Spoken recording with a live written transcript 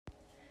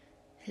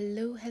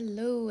Hello,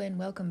 hello, and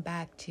welcome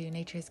back to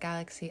Nature's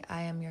Galaxy.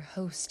 I am your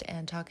host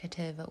and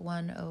talkative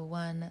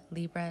 101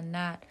 Libra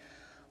Nat.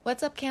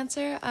 What's up,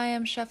 Cancer? I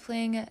am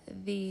shuffling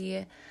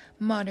the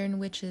Modern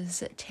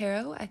Witches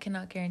Tarot. I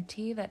cannot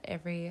guarantee that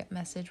every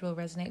message will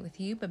resonate with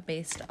you, but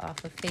based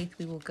off of faith,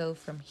 we will go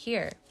from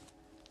here.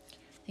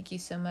 Thank you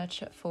so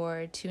much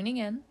for tuning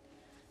in,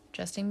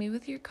 trusting me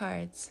with your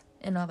cards,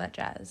 and all that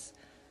jazz.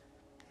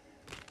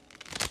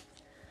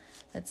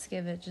 Let's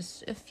give it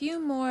just a few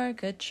more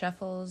good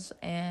shuffles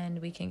and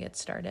we can get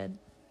started.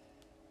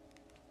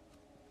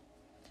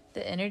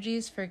 The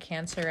energies for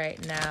Cancer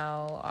right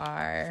now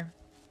are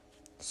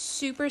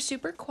super,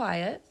 super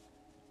quiet.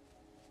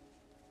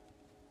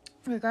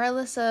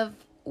 Regardless of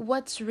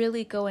what's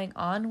really going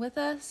on with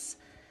us,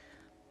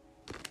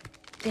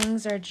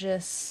 things are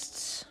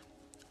just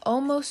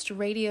almost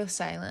radio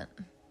silent.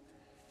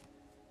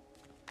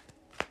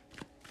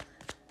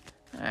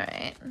 All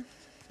right,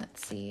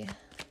 let's see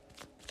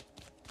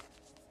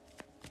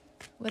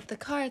what the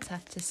cards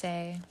have to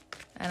say.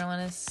 I don't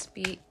want to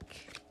speak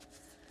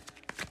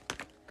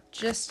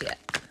just yet.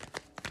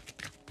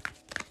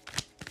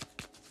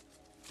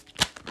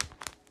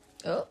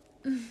 Oh.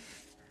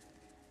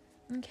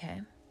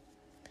 Okay.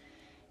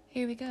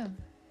 Here we go.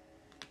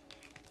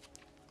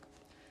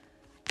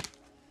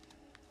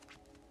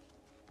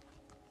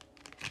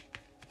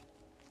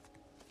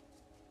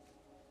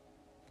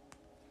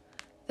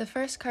 The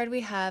first card we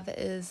have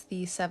is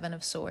the Seven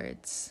of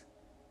Swords.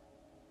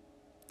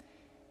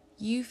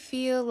 You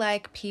feel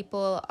like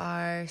people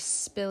are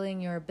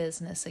spilling your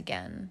business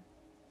again.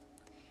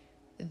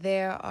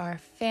 There are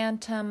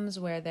phantoms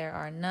where there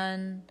are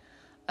none.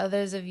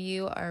 Others of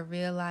you are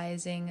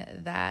realizing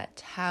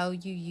that how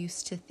you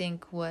used to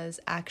think was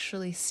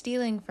actually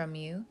stealing from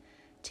you,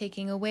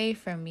 taking away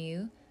from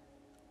you.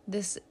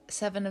 This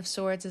Seven of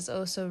Swords is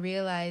also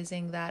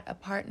realizing that a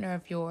partner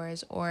of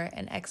yours or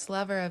an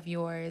ex-lover of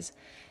yours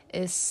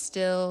is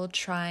still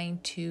trying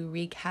to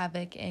wreak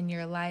havoc in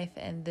your life,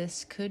 and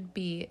this could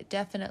be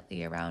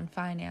definitely around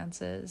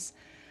finances.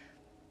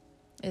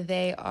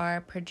 They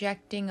are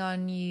projecting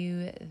on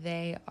you.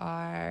 They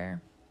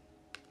are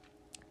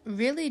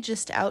really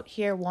just out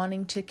here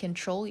wanting to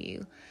control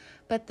you.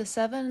 But the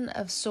Seven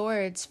of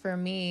Swords for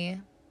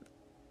me,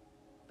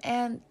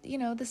 and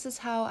this is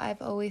how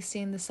I've always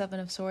seen the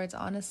Seven of Swords,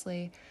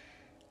 honestly.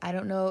 I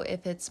don't know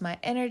if it's my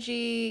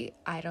energy.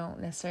 I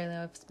don't necessarily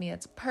know if it's me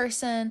as a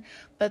person,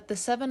 but the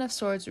Seven of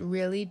Swords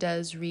really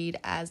does read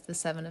as the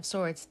Seven of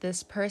Swords.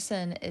 This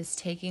person is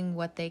taking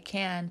what they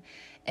can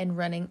and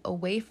running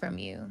away from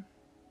you.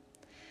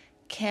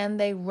 Can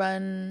they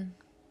run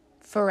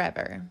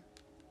forever?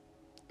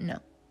 No,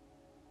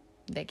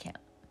 they can't.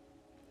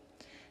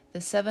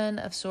 The Seven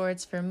of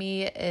Swords for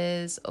me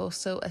is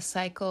also a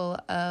cycle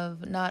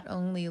of not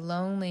only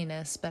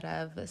loneliness, but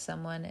of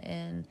someone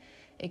in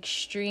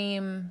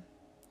extreme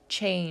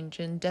change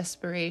and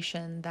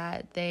desperation,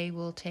 that they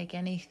will take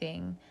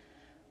anything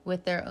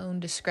with their own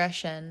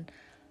discretion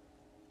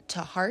to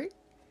heart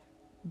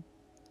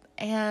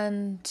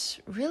and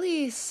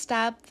really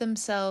stab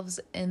themselves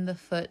in the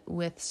foot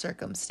with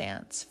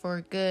circumstance,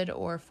 for good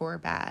or for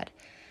bad.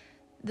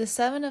 The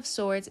Seven of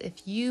Swords,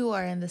 if you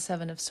are in the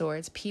Seven of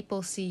Swords,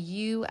 people see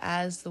you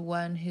as the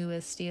one who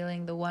is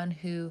stealing, the one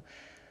who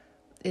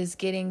is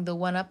getting the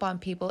one up on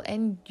people,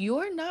 and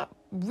you're not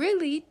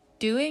really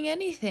doing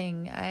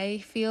anything. I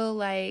feel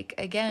like,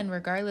 again,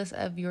 regardless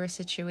of your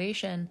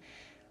situation,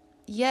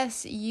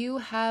 yes, you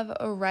have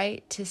a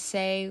right to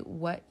say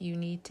what you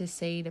need to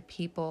say to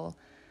people.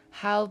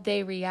 How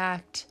they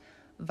react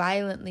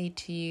violently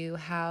to you,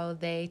 how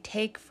they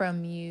take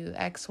from you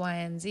X, Y,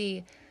 and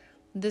Z.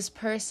 This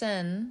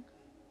person,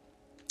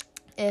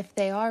 if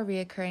they are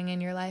reoccurring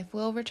in your life,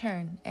 will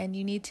return, and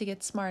you need to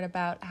get smart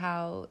about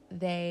how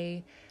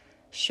they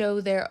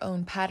show their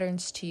own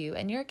patterns to you.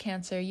 And you're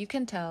Cancer, you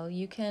can tell,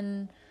 you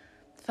can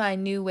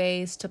find new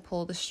ways to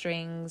pull the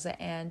strings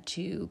and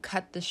to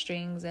cut the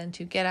strings and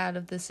to get out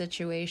of the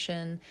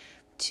situation,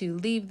 to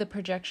leave the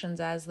projections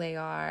as they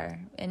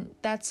are. And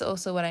that's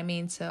also what I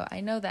mean. So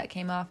I know that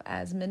came off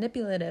as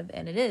manipulative,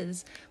 and it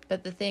is,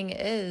 but the thing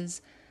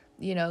is,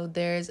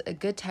 there's a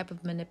good type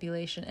of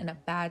manipulation and a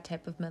bad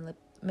type of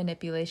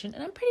manipulation.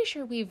 And I'm pretty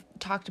sure we've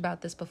talked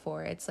about this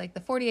before. It's like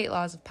the 48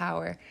 laws of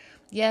power.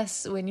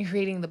 Yes, when you're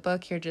reading the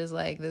book, you're just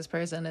like, this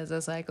person is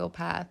a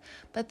psychopath.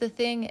 But the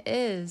thing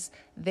is,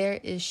 there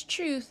is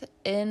truth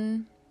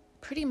in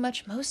pretty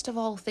much most of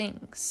all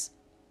things.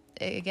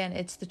 Again,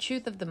 it's the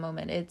truth of the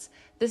moment.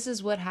 This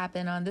is what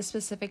happened on this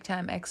specific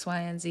time, X, Y,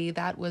 and Z.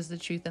 That was the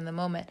truth in the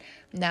moment.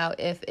 Now,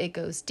 if it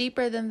goes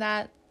deeper than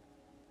that,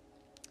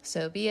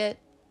 so be it.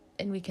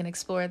 And we can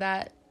explore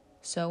that,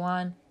 so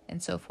on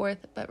and so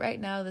forth. But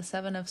right now, the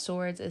Seven of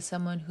Swords is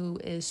someone who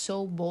is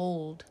so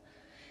bold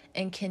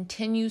and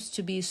continues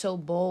to be so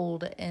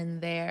bold in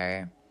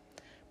their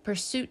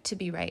pursuit to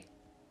be right,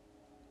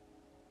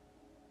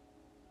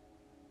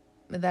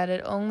 that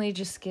it only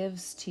just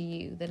gives to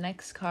you. The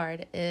next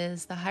card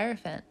is the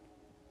Hierophant,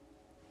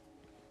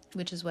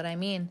 which is what I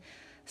mean.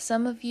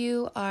 Some of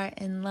you are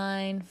in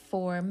line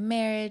for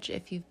marriage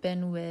if you've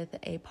been with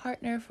a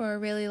partner for a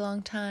really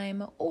long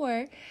time,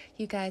 or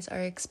you guys are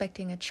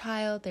expecting a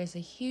child. There's a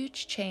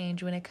huge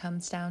change when it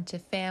comes down to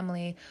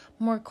family,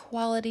 more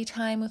quality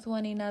time with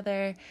one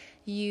another.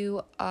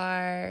 You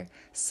are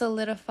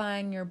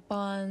solidifying your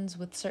bonds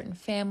with certain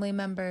family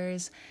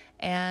members,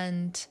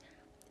 and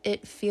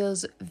it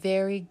feels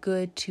very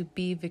good to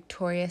be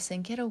victorious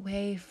and get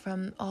away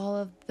from all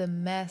of the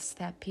mess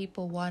that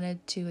people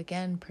wanted to,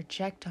 again,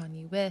 project on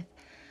you with.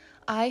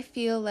 I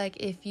feel like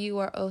if you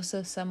are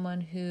also someone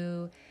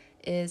who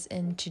is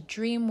into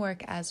dream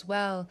work as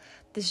well,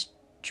 this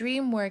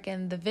dream work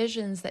and the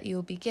visions that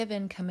you'll be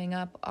given coming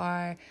up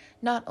are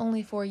not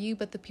only for you,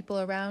 but the people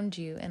around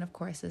you. And of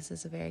course, this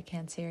is a very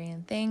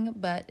Cancerian thing,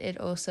 but it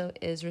also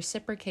is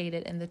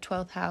reciprocated in the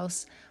 12th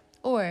house,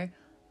 or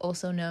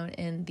also known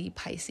in the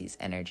Pisces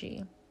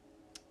energy.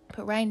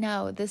 But right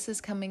now, this is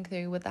coming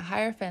through with the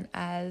Hierophant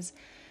as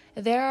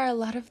there are a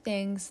lot of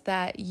things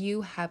that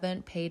you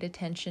haven't paid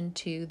attention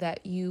to,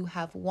 that you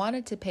have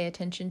wanted to pay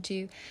attention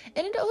to.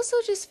 And it also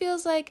just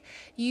feels like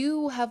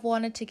you have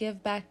wanted to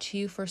give back to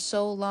you for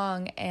so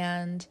long,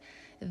 and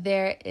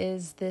there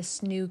is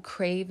this new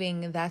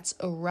craving that's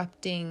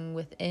erupting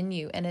within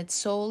you. And it's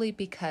solely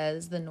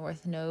because the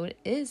North Node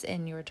is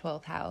in your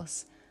 12th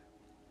house.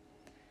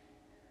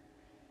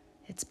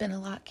 It's been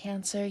a lot,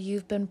 Cancer.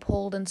 You've been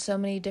pulled in so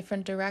many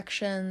different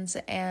directions,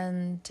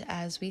 and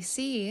as we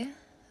see,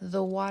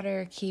 the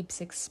water keeps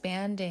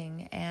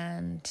expanding,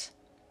 and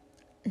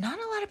not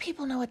a lot of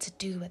people know what to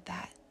do with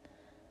that.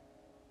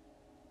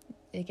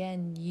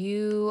 Again,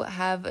 you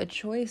have a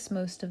choice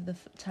most of the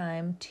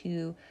time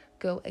to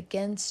go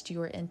against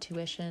your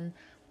intuition,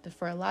 but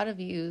for a lot of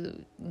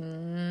you,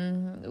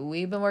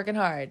 we've been working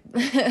hard.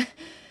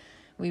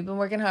 We've been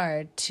working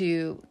hard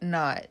to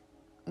not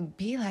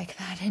be like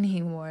that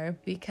anymore,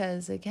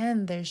 because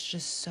again, there's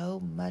just so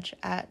much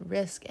at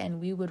risk, and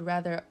we would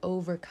rather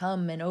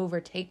overcome and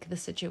overtake the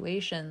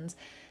situations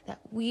that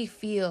we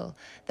feel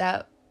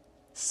that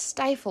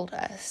stifled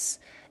us,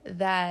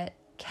 that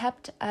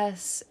kept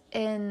us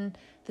in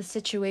the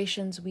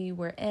situations we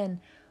were in.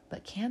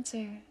 But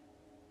Cancer,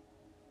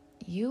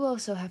 you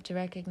also have to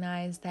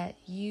recognize that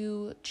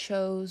you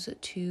chose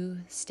to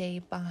stay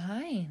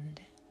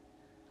behind.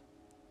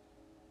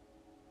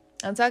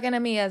 I'm talking to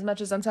me as much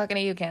as I'm talking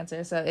to you,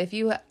 Cancer. So if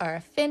you are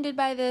offended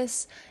by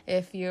this,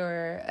 if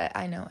you're,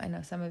 I know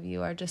some of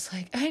you are just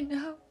like, I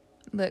know.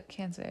 Look,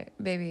 Cancer,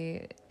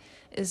 baby,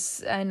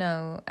 I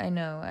know.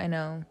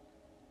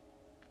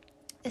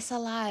 It's a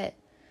lot.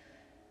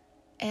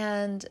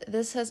 And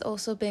this has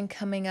also been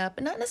coming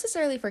up, not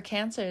necessarily for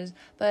Cancers,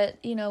 but,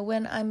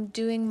 when I'm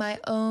doing my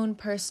own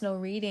personal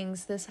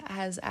readings, this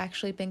has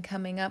actually been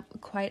coming up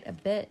quite a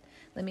bit.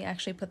 Let me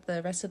actually put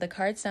the rest of the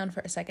cards down for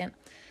a second.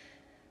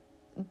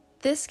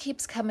 This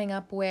keeps coming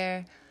up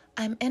where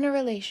I'm in a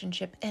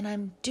relationship and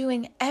I'm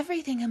doing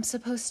everything I'm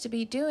supposed to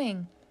be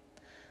doing.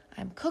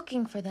 I'm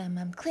cooking for them.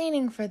 I'm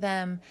cleaning for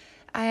them.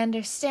 I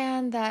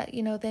understand that,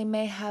 they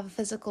may have a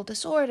physical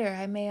disorder.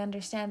 I may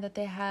understand that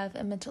they have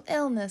a mental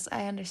illness.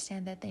 I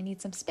understand that they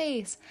need some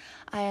space.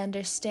 I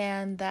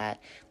understand that,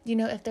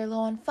 if they're low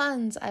on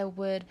funds, I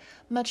would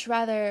much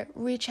rather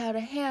reach out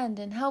a hand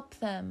and help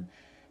them.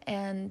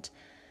 And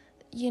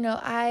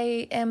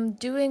I am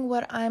doing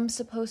what I'm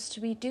supposed to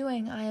be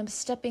doing. I am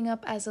stepping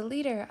up as a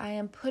leader. I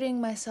am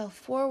putting myself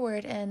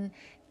forward and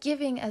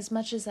giving as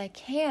much as I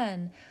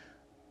can.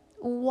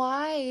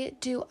 Why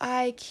do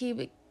I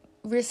keep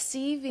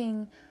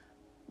receiving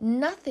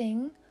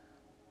nothing,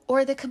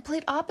 or the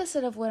complete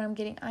opposite of what I'm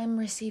getting? I'm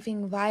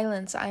receiving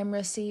violence. I'm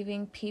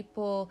receiving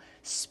people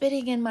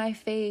spitting in my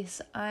face.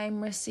 I'm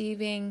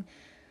receiving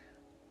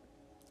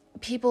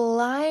people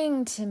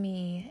lying to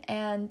me.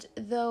 And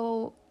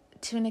though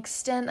to an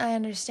extent, I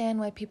understand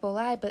why people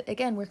lie. But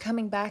again, we're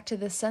coming back to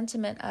this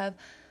sentiment of,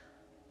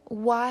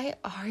 why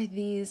are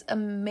these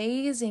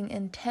amazing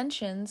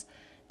intentions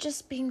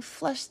just being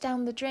flushed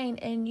down the drain?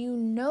 And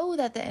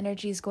that the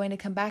energy is going to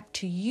come back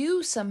to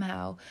you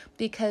somehow,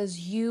 because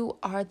you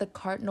are the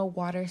cardinal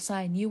water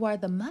sign. You are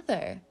the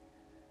mother.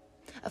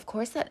 Of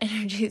course, that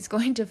energy is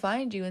going to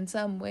find you in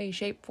some way,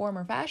 shape, form,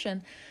 or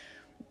fashion.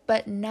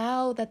 But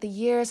now that the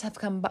years have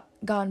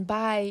gone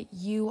by,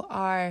 you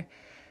are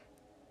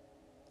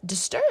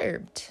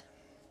disturbed.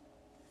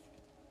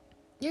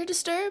 You're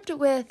disturbed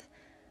with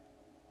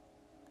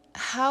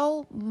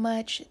how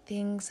much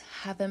things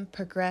haven't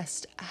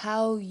progressed,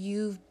 how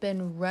you've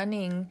been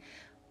running,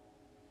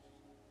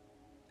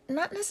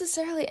 not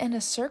necessarily in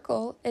a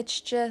circle.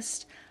 It's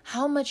just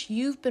how much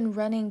you've been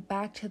running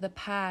back to the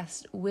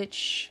past,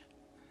 which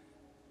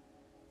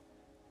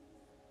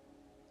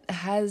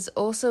has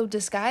also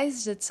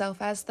disguised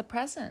itself as the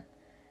present.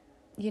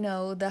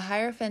 The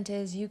Hierophant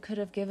is, you could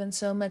have given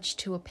so much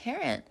to a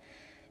parent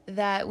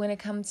that when it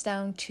comes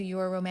down to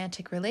your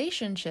romantic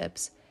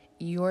relationships,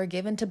 you're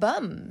given to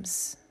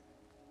bums.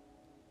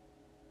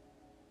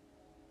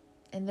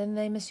 And then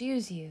they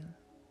misuse you.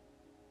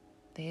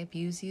 They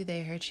abuse you,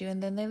 they hurt you,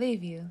 and then they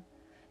leave you.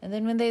 And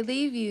then when they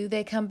leave you,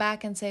 they come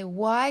back and say,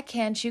 why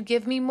can't you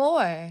give me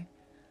more?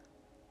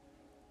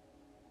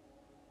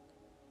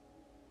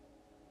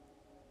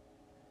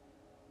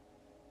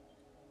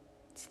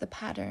 It's the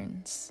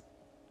patterns.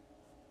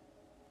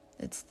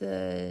 It's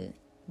the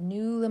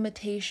new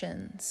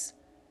limitations.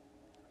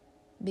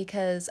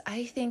 Because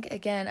I think,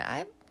 again,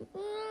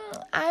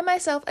 I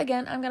myself,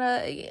 again,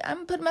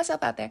 I'm putting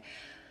myself out there.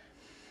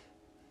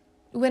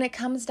 When it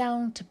comes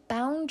down to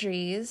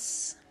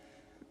boundaries,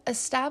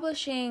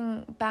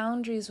 establishing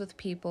boundaries with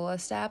people,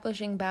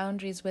 establishing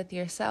boundaries with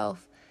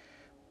yourself,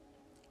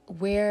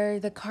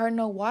 where the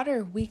cardinal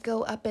water, we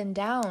go up and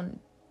down.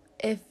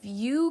 If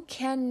you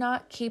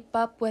cannot keep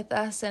up with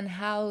us and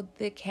how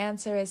the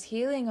Cancer is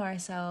healing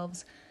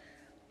ourselves,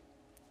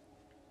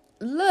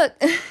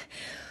 look,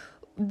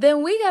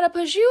 then we gotta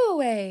push you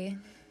away.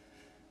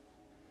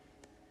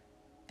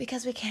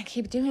 Because we can't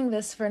keep doing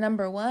this, for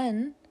number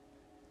one.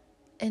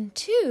 And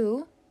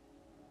two,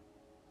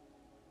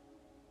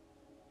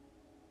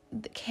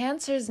 the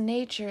Cancer's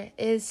nature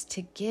is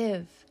to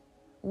give.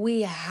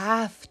 We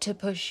have to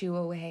push you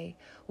away.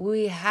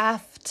 We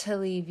have to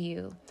leave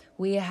you.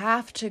 We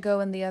have to go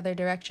in the other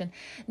direction.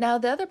 Now,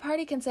 the other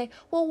party can say,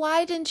 well,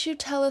 why didn't you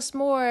tell us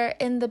more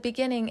in the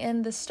beginning,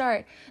 in the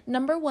start?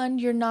 Number one,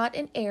 you're not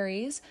an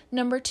Aries.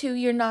 Number two,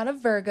 you're not a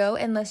Virgo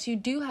unless you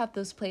do have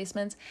those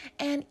placements.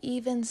 And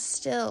even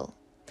still,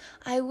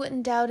 I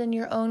wouldn't doubt in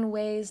your own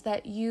ways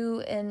that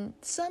you, in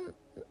some,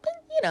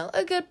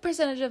 a good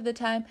percentage of the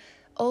time,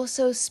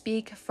 also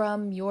speak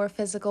from your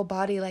physical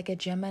body like a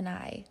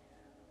Gemini.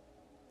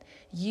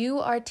 You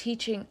are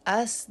teaching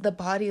us the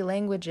body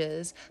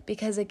languages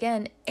because,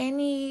 again,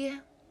 any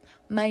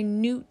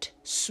minute,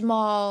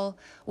 small,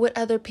 what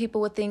other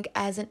people would think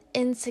as an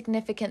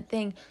insignificant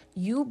thing,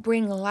 you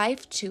bring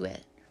life to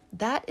it.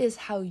 That is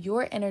how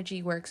your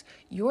energy works.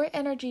 Your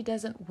energy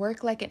doesn't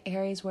work like an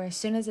Aries where as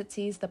soon as it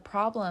sees the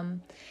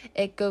problem,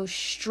 it goes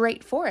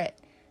straight for it.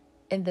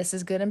 And this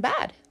is good and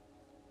bad.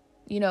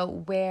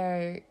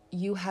 Where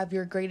you have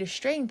your greatest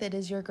strength, it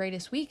is your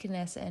greatest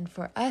weakness. And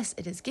for us,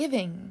 it is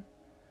giving.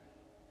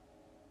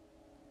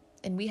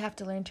 And we have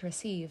to learn to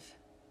receive.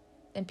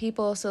 And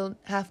people also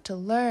have to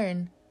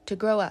learn to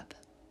grow up.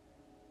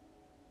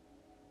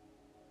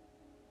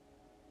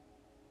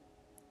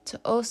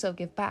 To also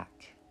give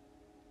back.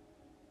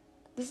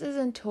 This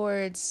isn't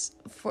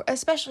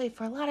especially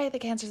for a lot of the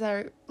Cancers that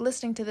are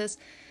listening to this.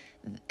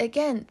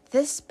 Again,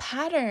 this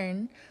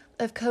pattern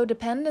of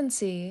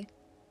codependency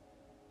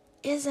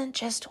isn't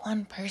just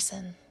one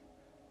person.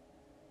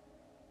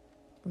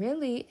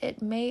 Really,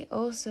 it may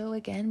also,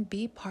 again,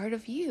 be part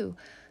of you.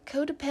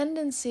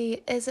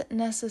 Codependency isn't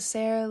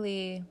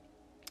necessarily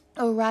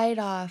a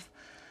write-off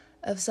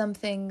of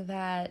something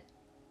that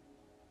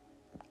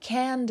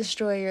can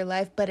destroy your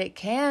life, but it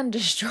can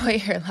destroy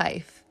your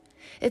life.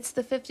 It's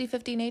the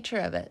 50-50 nature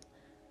of it.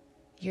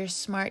 You're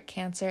smart,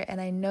 Cancer, and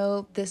I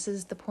know this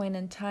is the point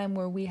in time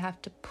where we have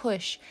to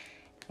push.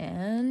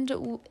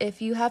 And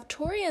if you have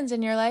Taurians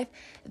in your life,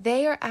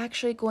 they are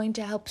actually going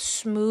to help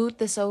smooth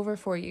this over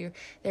for you.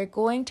 They're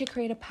going to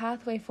create a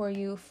pathway for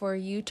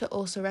you to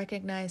also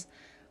recognize,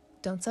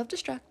 don't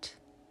self-destruct.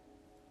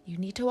 You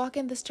need to walk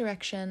in this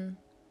direction.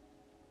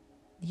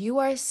 You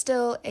are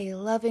still a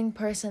loving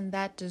person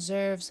that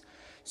deserves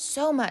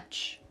so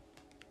much.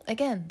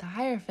 Again, the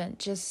Hierophant,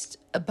 just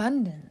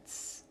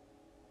abundance.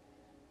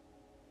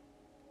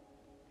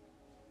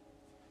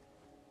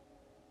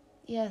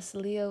 Yes,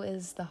 Leo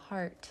is the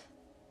heart.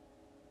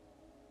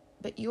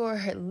 But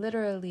you're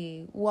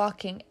literally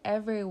walking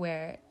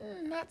everywhere.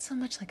 Not so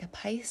much like a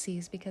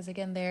Pisces, because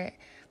again,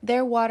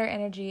 their water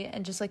energy,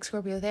 and just like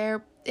Scorpio,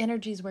 their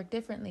energies work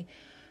differently.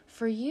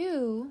 For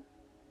you,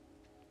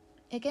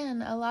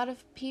 again, a lot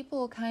of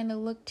people kind of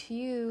look to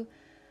you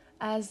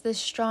as this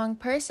strong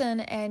person.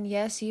 And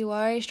yes, you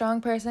are a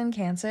strong person,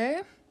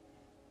 Cancer.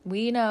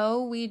 We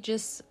know, we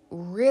just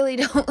really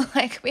don't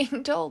like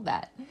being told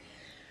that.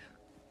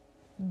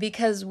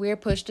 Because we're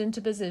pushed into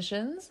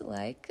positions,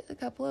 like a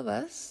couple of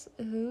us,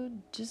 who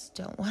just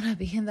don't want to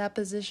be in that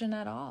position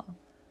at all.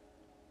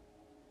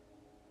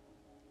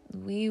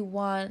 We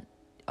want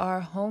our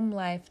home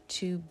life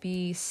to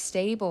be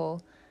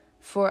stable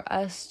for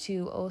us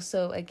to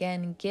also,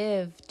 again,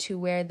 give to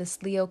where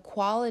this Leo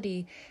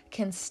quality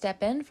can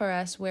step in for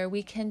us, where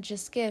we can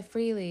just give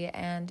freely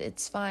and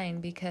it's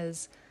fine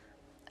because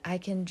I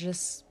can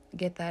just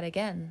get that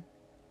again.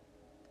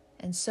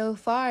 And so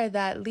far,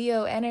 that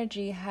Leo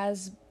energy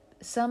has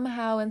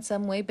somehow in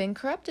some way been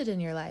corrupted in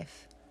your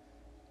life.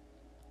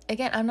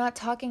 Again, I'm not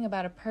talking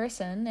about a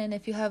person, and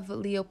if you have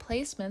Leo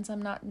placements,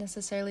 I'm not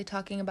necessarily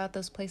talking about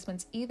those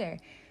placements either.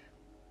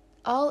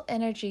 All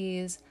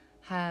energies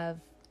have,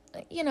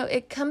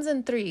 it comes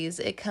in threes.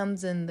 It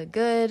comes in the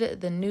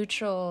good, the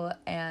neutral,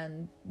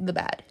 and the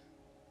bad,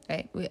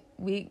 right?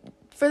 We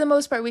for the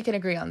most part, we can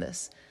agree on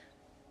this.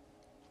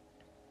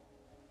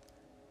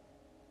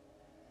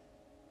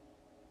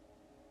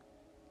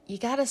 You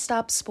gotta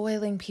stop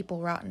spoiling people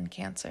rotten,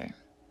 Cancer.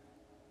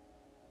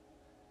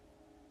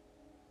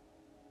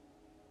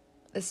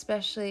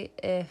 Especially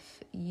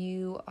if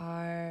you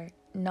are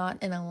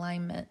not in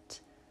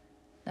alignment.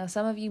 Now,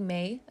 some of you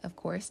may, of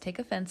course, take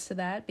offense to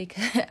that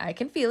because I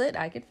can feel it.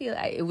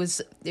 It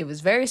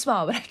was very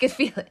small, but I could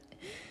feel it.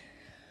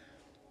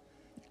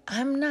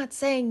 I'm not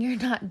saying you're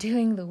not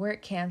doing the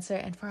work, Cancer.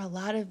 And for a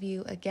lot of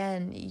you,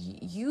 again,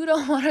 you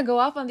don't want to go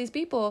off on these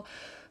people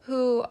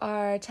who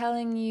are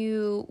telling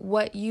you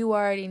what you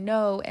already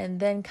know and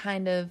then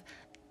kind of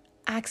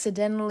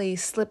accidentally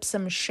slip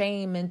some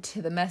shame into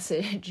the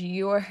message.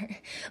 You're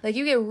like,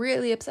 you get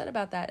really upset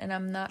about that. And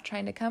I'm not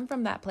trying to come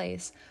from that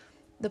place.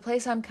 The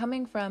place I'm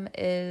coming from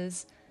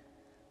is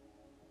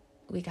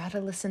we got to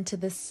listen to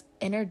this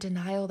inner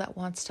denial that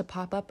wants to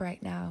pop up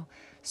right now.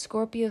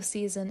 Scorpio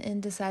season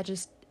into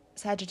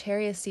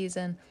Sagittarius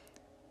season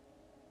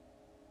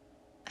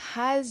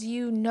has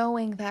you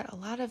knowing that a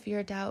lot of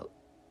your doubt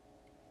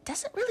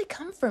doesn't really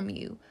come from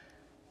you.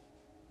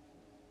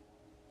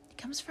 It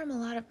comes from a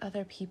lot of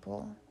other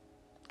people.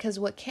 Because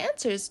what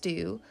Cancers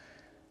do,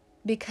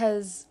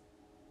 because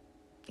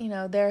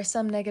there are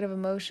some negative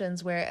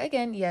emotions where,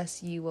 again,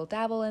 yes, you will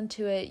dabble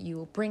into it. You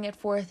will bring it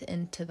forth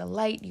into the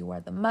light. You are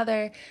the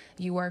mother.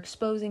 You are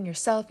exposing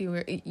yourself.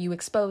 You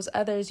expose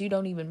others. You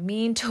don't even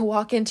mean to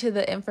walk into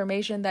the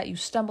information that you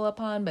stumble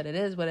upon, but it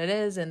is what it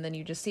is. And then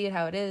you just see it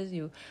how it is.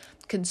 You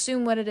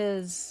consume what it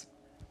is.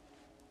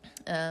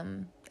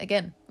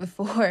 Again,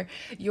 before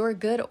you're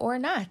good or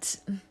not.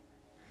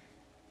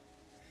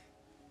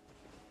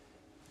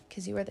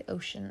 Because you are the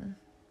ocean.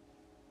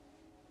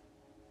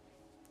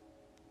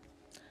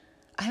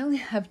 I only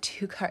have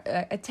 2 cards,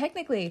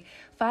 technically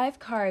 5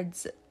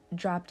 cards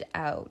dropped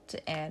out,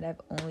 and I've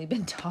only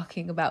been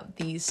talking about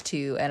these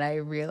 2, and I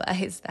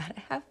realized that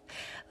I have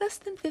less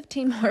than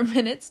 15 more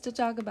minutes to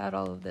talk about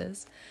all of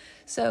this.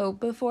 So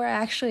before I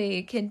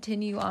actually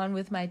continue on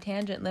with my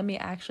tangent, let me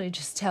actually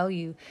just tell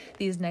you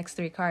these next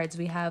 3 cards.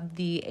 We have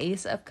the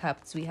Ace of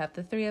Cups, we have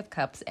the 3 of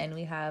Cups, and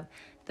we have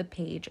the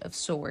Page of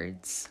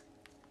Swords.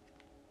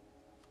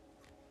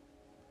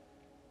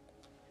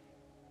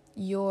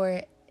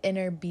 Your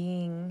inner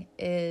being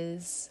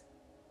is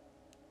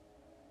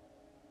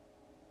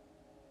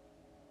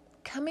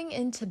coming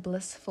into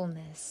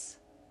blissfulness.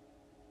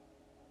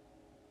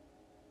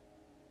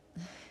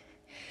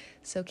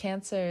 So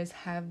Cancers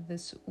have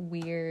this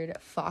weird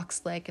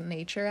fox-like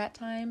nature at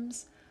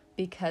times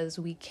because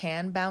we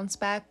can bounce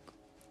back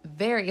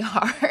very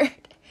hard.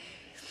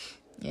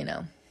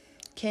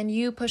 Can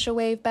you push a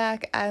wave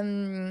back? I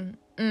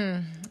don't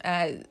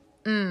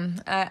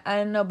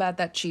know about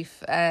that,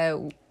 Chief.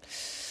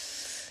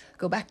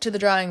 Go back to the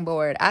drawing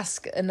board.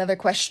 Ask another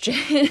question.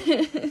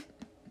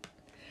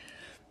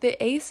 The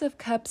Ace of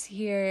Cups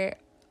here,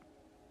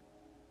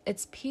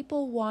 it's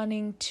people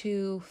wanting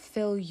to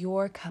fill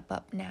your cup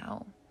up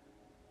now.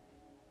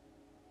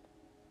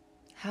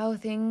 How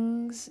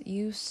things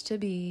used to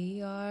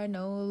be are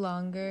no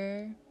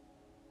longer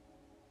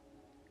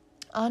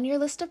on your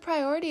list of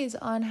priorities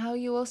on how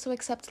you also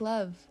accept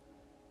love.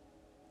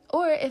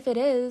 Or if it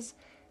is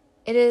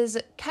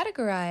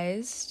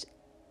categorized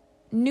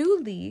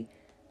newly.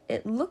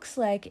 It looks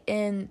like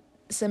in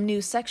some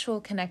new sexual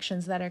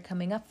connections that are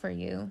coming up for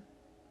you.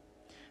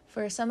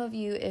 For some of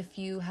you, if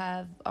you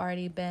have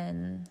already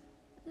been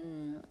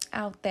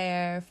out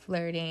there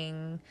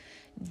flirting,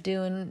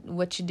 doing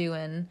what you're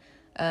doing,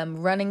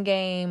 running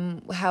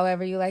game,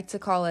 however you like to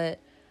call it.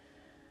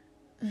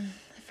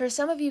 For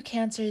some of you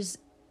Cancers,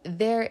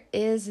 there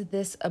is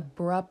this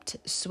abrupt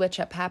switch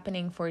up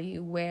happening for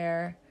you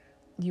where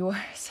your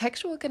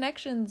sexual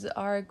connections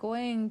are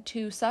going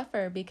to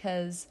suffer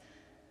because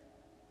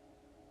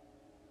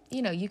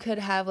you could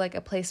have like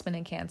a placement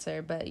in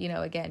Cancer, but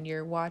again,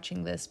 you're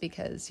watching this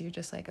because you're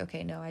just like,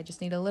 okay, no, I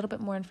just need a little bit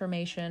more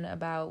information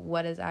about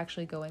what is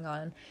actually going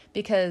on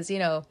because,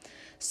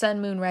 Sun,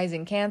 Moon,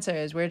 Rising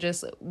Cancers,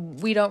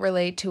 we don't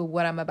relate to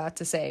what I'm about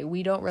to say.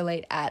 We don't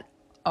relate at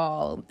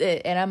all.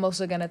 And I'm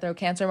also going to throw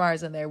Cancer,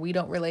 Mars in there. We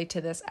don't relate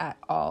to this at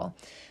all.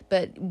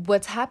 But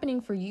what's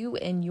happening for you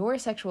in your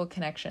sexual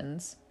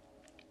connections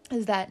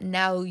is that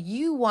now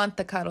you want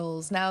the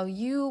cuddles. Now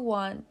you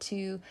want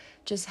to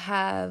just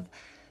have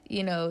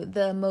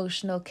the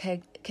emotional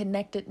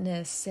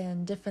connectedness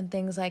and different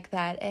things like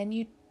that. And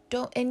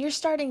you're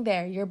starting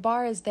there. Your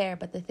bar is there.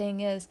 But the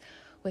thing is,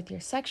 with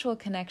your sexual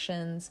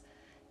connections,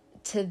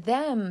 to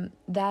them,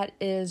 that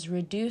is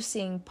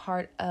reducing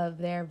part of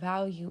their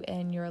value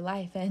in your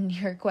life. And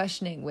you're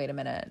questioning, wait a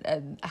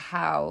minute,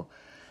 how,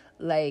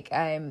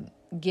 I'm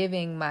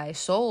giving my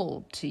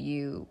soul to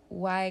you.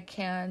 Why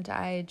can't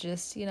I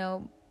just,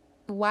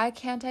 why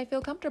can't I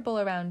feel comfortable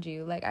around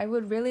you? I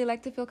would really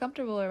like to feel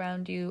comfortable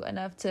around you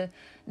enough to,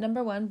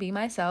 number 1, be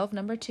myself.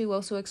 Number 2,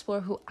 also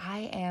explore who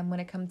I am when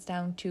it comes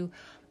down to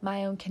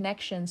my own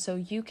connection. So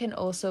you can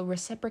also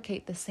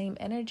reciprocate the same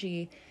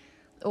energy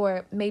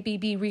or maybe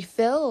be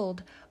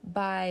refilled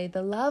by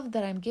the love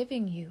that I'm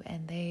giving you.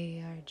 And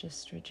they are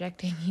just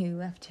rejecting you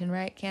left and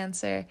right,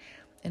 Cancer.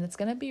 And it's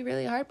going to be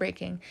really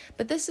heartbreaking.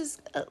 But this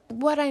is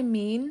what I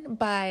mean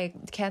by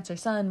Cancer,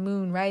 Sun,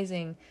 Moon,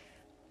 Rising.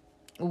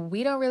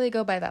 We don't really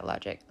go by that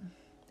logic.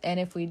 And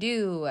if we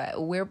do,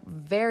 we're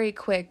very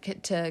quick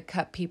to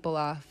cut people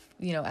off,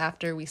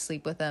 after we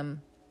sleep with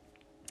them.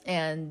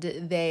 And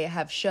they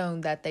have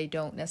shown that they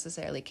don't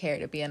necessarily care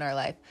to be in our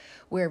life.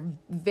 We're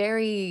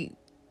very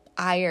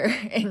ire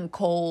and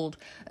cold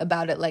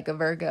about it, like a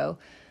Virgo.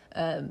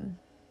 And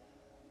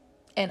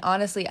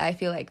honestly, I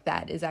feel like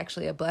that is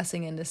actually a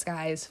blessing in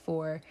disguise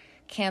for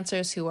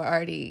Cancers who are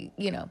already,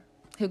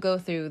 who go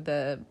through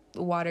the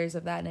waters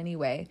of that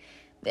anyway.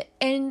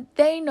 And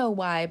they know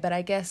why, but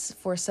I guess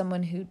for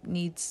someone who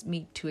needs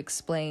me to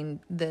explain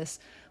this,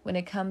 when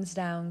it comes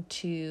down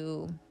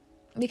to,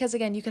 because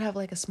again, you could have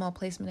like a small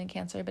placement in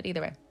Cancer, but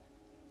either way,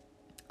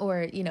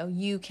 or,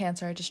 you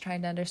Cancer are just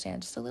trying to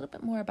understand just a little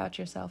bit more about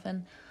yourself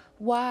and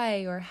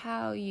why or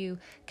how you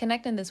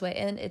connect in this way.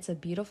 And it's a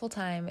beautiful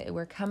time.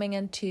 We're coming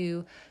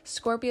into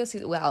Scorpio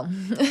season. Well,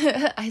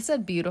 I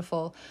said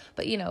beautiful,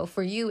 but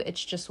for you,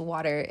 it's just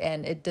water,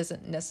 and it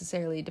doesn't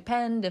necessarily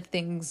depend if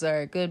things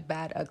are good,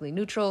 bad, ugly,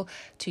 neutral.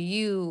 To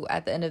you,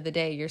 at the end of the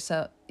day, you're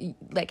so,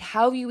 like,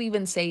 how you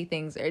even say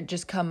things or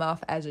just come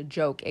off as a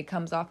joke. It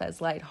comes off as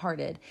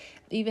lighthearted.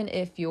 Even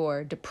if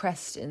you're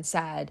depressed and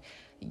sad,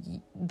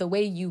 the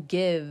way you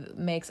give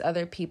makes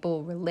other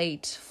people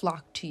relate,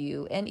 flock to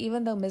you. And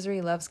even though misery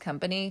loves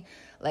company,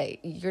 like,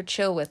 you're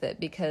chill with it,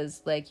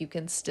 because like you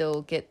can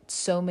still get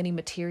so many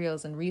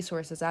materials and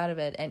resources out of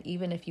it. And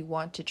even if you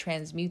want to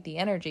transmute the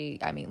energy,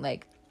 I mean,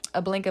 like,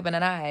 a blink of an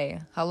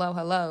eye.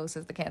 Hello,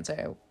 says the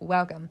Cancer.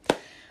 Welcome.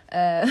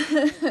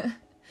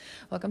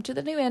 Welcome to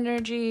the new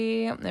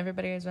energy.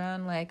 Everybody is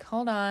around like,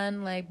 hold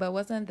on, like, but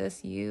wasn't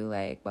this you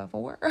like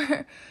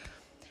before?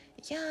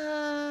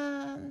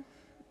 Yeah,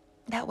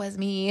 that was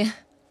me.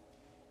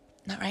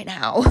 Not right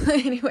now.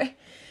 Anyway.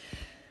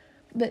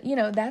 But,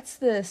 that's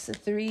this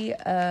 3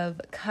 of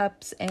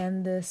Cups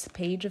and this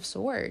Page of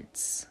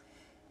Swords.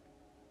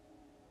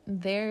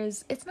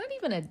 It's not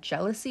even a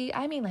jealousy.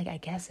 I mean, like, I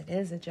guess it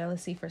is a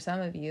jealousy for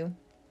some of you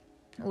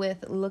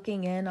with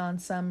looking in on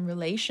some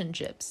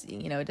relationships.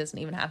 It doesn't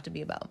even have to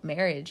be about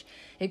marriage.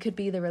 It could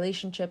be the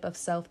relationship of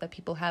self that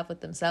people have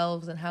with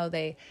themselves and how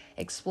they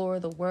explore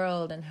the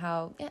world, and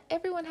how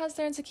everyone has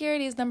their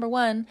insecurities, number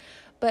one.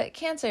 But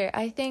Cancer,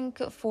 I think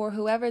for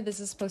whoever this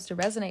is supposed to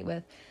resonate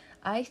with,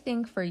 I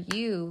think for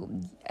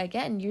you,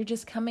 again, you're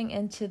just coming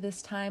into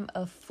this time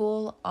of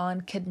full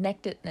on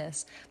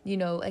connectedness.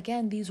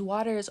 Again, these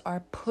waters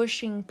are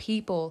pushing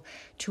people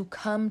to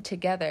come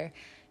together.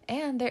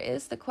 And there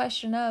is the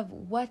question of,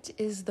 what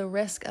is the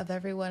risk of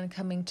everyone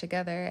coming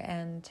together,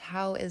 and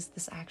how is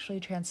this actually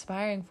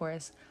transpiring for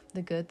us?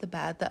 The good, the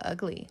bad, the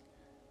ugly.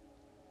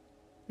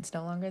 It's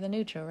no longer the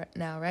neutral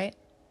now, right?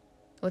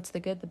 What's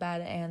the good, the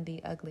bad, and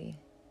the ugly?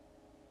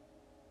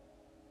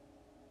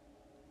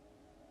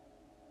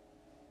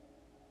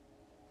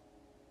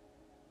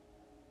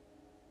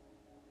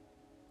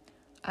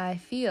 I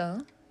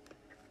feel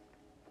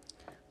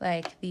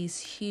like these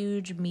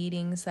huge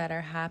meetings that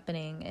are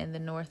happening in the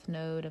North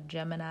Node of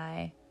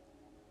Gemini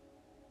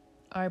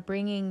are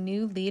bringing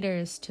new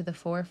leaders to the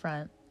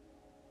forefront.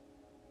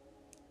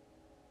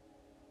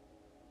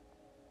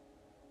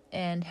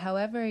 And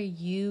however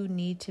you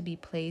need to be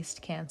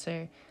placed,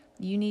 Cancer,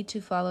 you need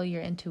to follow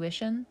your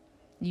intuition.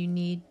 You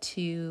need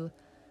to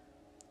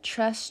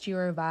trust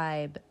your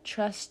vibe,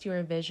 trust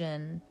your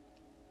vision,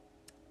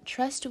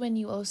 trust when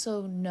you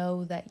also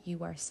know that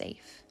you are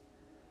safe.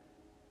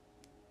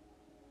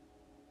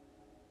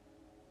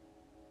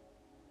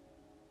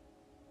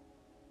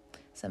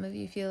 Some of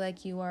you feel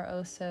like you are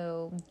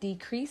also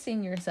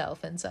decreasing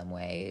yourself in some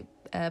way,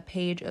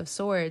 Page of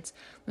Swords,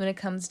 when it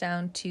comes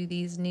down to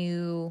these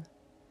new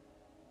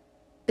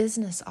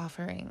business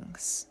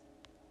offerings.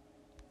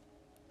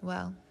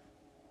 Well,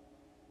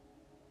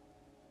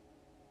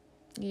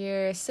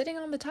 you're sitting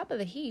on the top of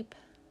the heap,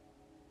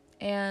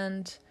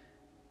 and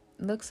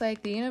looks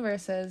like the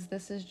universe says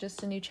this is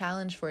just a new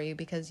challenge for you,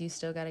 because you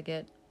still got to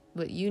get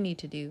what you need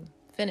to do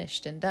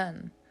finished and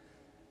done.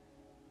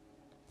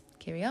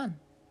 Carry on.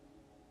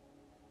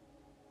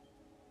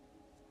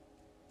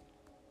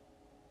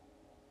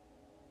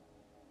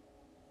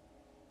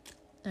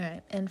 All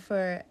right, and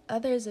for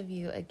others of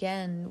you,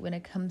 again, when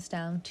it comes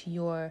down to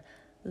your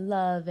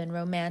love and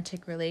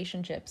romantic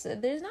relationships,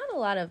 there's not a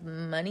lot of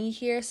money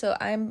here, so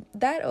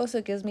that also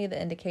gives me the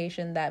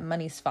indication that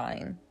money's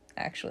fine,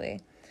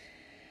 actually.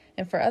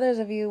 And for others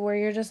of you where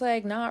you're just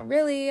like, not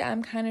really,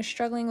 I'm kind of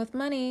struggling with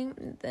money,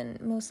 then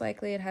most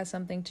likely it has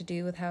something to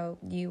do with how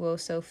you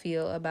also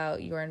feel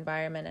about your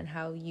environment and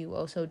how you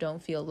also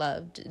don't feel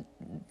loved.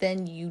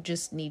 Then you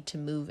just need to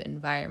move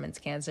environments,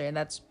 Cancer, and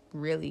that's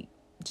really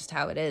just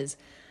how it is.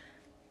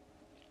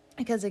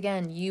 Because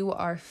again, you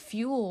are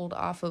fueled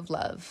off of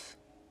love.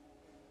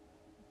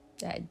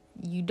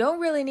 You don't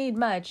really need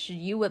much.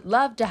 You would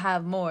love to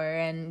have more,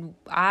 and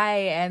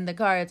the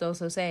cards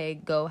also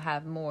say go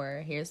have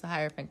more. Here's the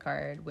Hierophant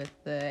card with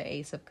the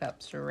Ace of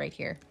Cups right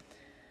here.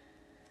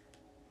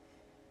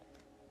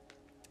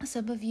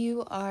 Some of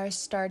you are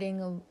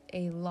starting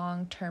a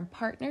long-term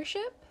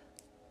partnership.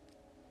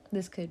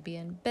 This could be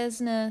in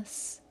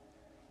business.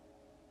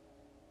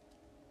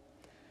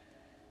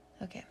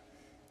 Okay.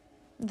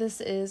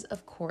 This is,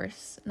 of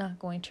course, not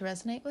going to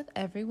resonate with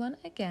everyone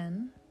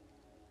again.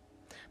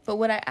 But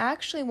what I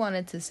actually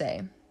wanted to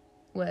say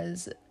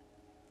was,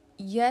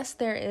 yes,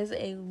 there is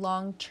a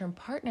long-term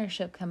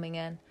partnership coming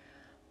in,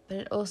 but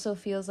it also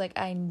feels like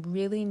I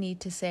really need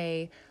to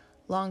say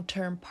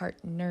long-term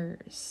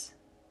partners.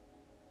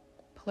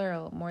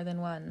 Plural, more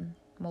than one,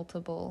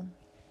 multiple.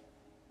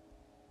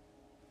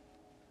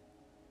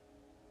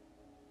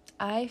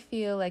 I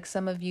feel like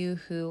some of you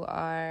who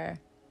are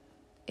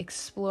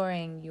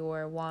exploring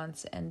your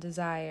wants and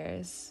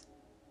desires,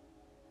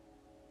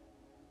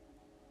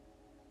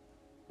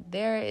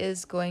 there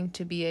is going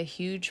to be a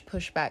huge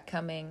pushback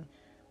coming.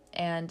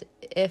 And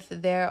if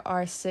there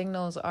are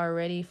signals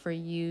already for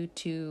you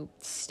to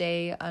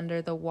stay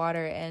under the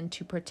water and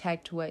to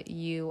protect what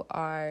you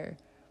are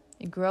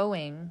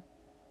growing,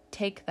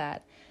 take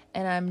that.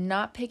 And I'm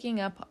not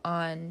picking up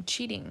on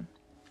cheating.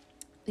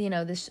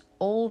 This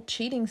old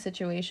cheating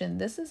situation,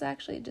 this is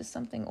actually just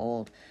something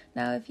old.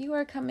 Now, if you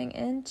are coming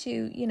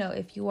into,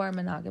 if you are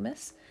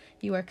monogamous,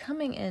 you are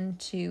coming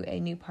into a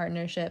new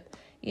partnership,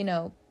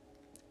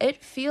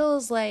 it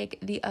feels like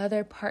the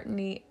other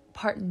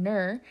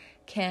partner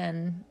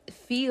can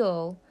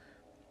feel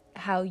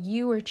how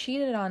you were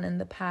cheated on in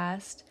the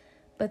past.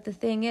 But the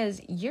thing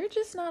is, you're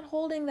just not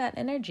holding that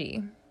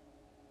energy.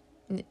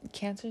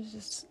 Cancers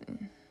just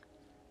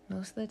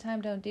most of the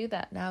time don't do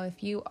that. Now,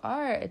 if you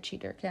are a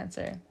cheater,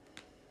 Cancer,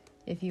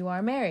 if you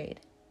are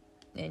married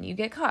and you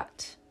get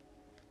caught,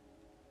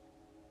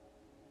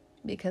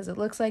 because it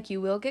looks like you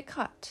will get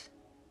caught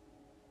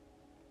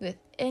with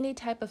any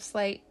type of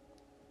slight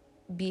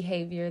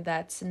behavior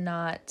that's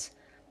not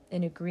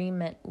in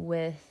agreement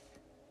with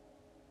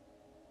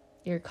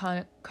your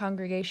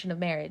congregation of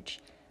marriage.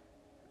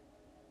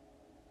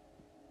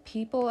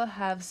 People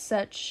have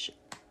such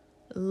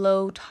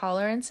low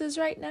tolerances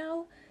right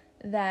now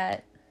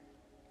that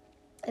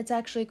it's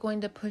actually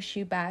going to push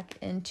you back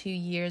into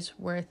years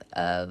worth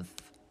of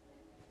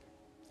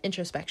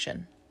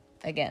introspection.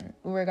 Again,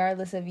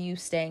 regardless of you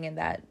staying in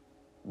that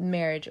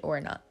marriage or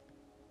not.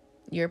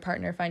 Your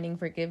partner finding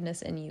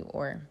forgiveness in you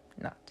or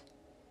not.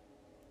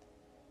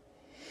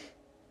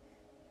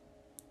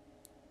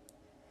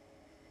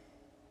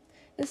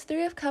 This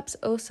Three of Cups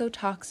also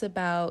talks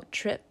about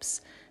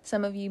trips.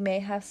 Some of you may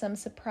have some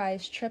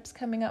surprise trips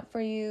coming up for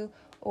you,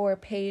 or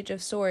Page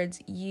of Swords.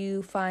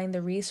 You find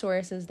the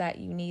resources that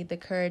you need, the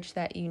courage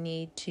that you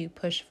need to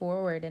push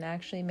forward and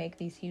actually make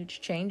these huge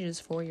changes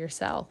for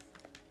yourself.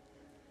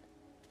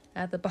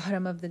 At the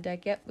bottom of the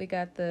deck, we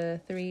got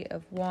the Three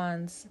of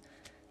Wands,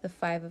 the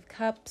Five of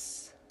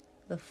Cups,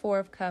 the Four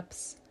of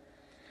Cups,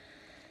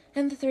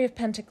 and the Three of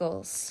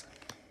Pentacles.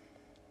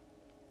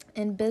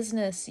 In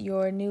business,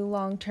 your new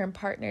long-term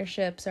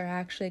partnerships are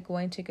actually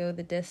going to go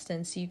the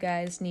distance. You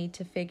guys need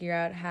to figure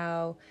out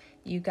how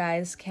you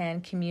guys can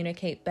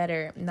communicate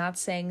better. I'm not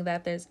saying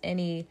that there's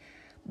any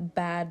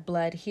bad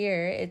blood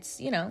here.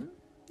 It's,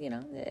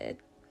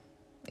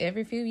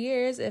 every few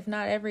years, if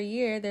not every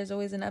year, there's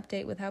always an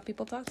update with how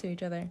people talk to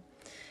each other.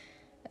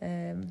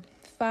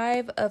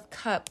 Five of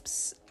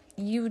Cups.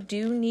 You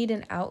do need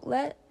an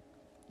outlet.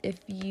 If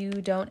you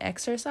don't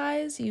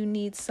exercise, you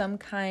need some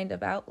kind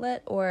of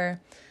outlet, or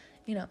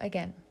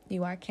again,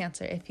 you are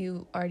Cancer. If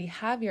you already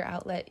have your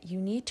outlet, you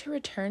need to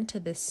return to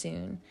this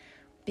soon,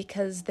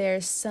 because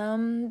there's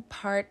some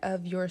part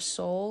of your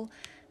soul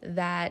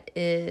that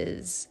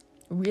is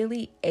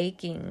really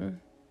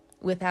aching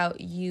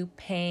without you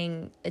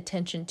paying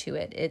attention to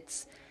it.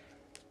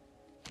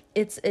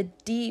 It's a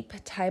deep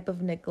type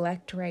of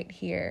neglect right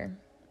here.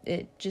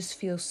 It just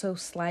feels so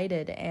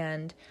slighted,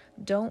 and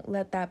don't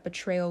let that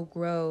betrayal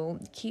grow.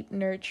 Keep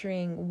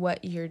nurturing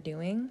what you're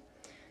doing,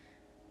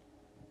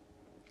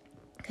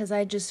 because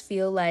I just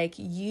feel like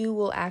you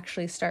will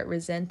actually start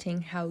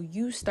resenting how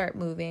you start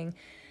moving.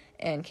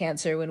 And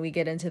Cancer, when we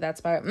get into that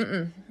spot,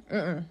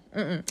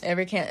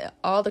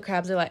 all the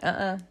crabs are like,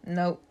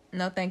 nope,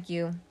 no thank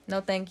you,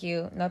 no thank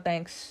you, no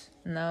thanks,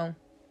 no,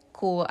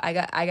 cool, I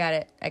got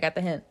it, I got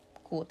the hint,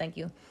 cool, thank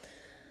you.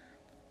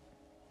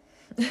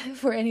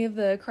 For any of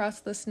the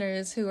cross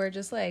listeners who are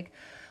just like,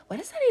 what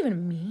does that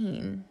even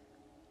mean?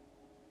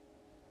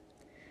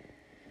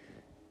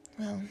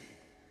 Well,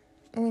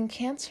 when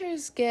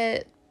Cancers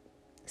get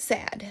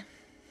sad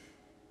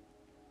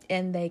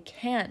and they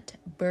can't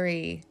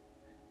burrow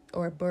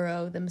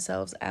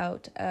themselves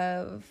out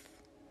of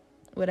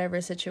whatever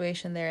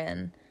situation they're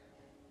in,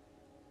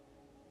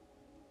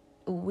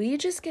 we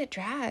just get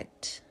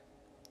dragged.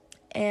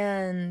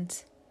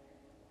 And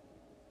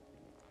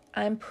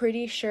I'm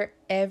pretty sure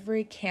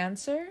every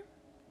Cancer,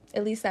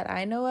 at least that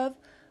I know of,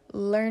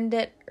 learned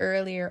it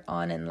earlier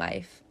on in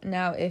life.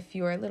 Now, if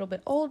you're a little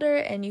bit older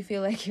and you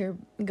feel like you're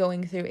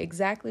going through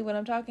exactly what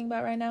I'm talking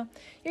about right now,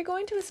 you're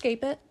going to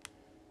escape it.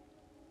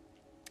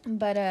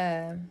 But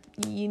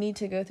you need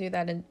to go through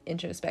that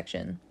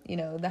introspection.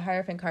 The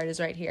Hierophant card is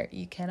right here.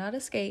 You cannot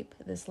escape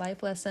this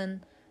life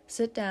lesson.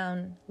 Sit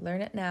down,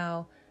 learn it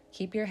now,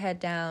 keep your head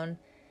down,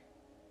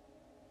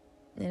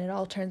 and it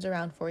all turns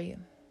around for you.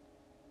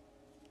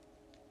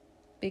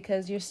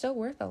 Because you're still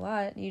worth a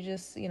lot. You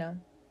just,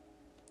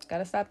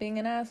 gotta stop being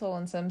an asshole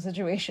in some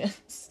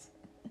situations.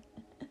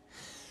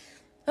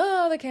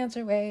 Oh, the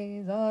Cancer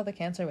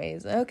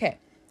ways. Okay.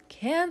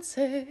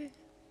 Cancer.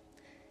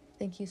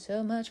 Thank you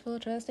so much for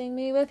trusting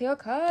me with your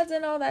cards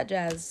and all that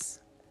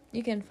jazz.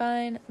 You can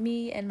find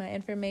me and my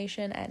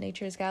information at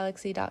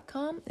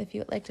naturesgalaxy.com if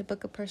you would like to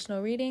book a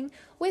personal reading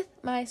with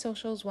my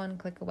socials one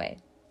click away.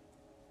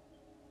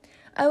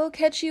 I will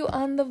catch you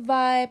on the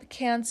vibe,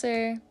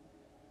 Cancer.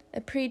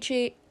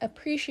 Appreciate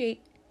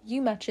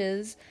you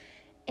muches.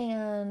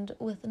 And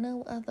with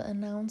no other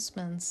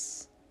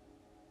announcements,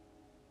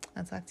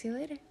 I'll talk to you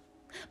later.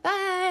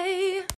 Bye!